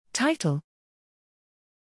Title: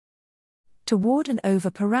 Toward an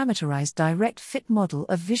Over-parameterized Direct Fit Model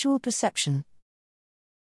of Visual Perception.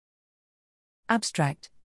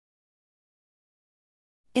 Abstract.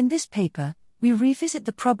 In this paper, we revisit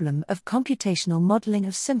the problem of computational modeling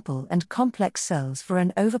of simple and complex cells for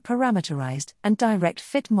an over-parameterized and direct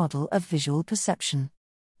fit model of visual perception.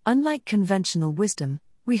 Unlike conventional wisdom,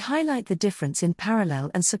 we highlight the difference in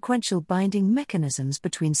parallel and sequential binding mechanisms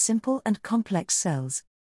between simple and complex cells.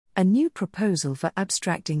 A new proposal for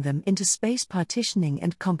abstracting them into space partitioning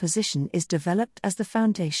and composition is developed as the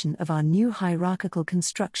foundation of our new hierarchical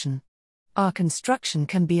construction. Our construction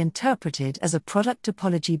can be interpreted as a product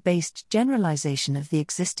topology-based generalization of the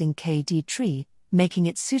existing KD tree, making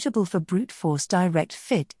it suitable for brute force direct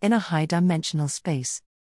fit in a high-dimensional space.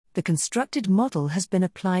 The constructed model has been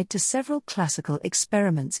applied to several classical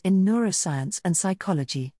experiments in neuroscience and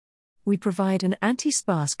psychology. We provide an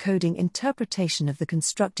anti-sparse coding interpretation of the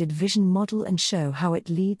constructed vision model and show how it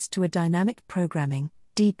leads to a dynamic programming,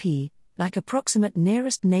 DP, like approximate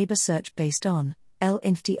nearest neighbor search based on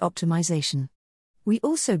L-infinity optimization. We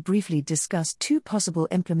also briefly discuss two possible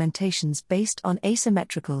implementations based on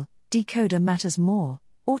asymmetrical, decoder matters more,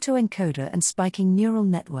 autoencoder and spiking neural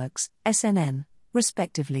networks, SNN,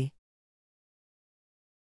 respectively.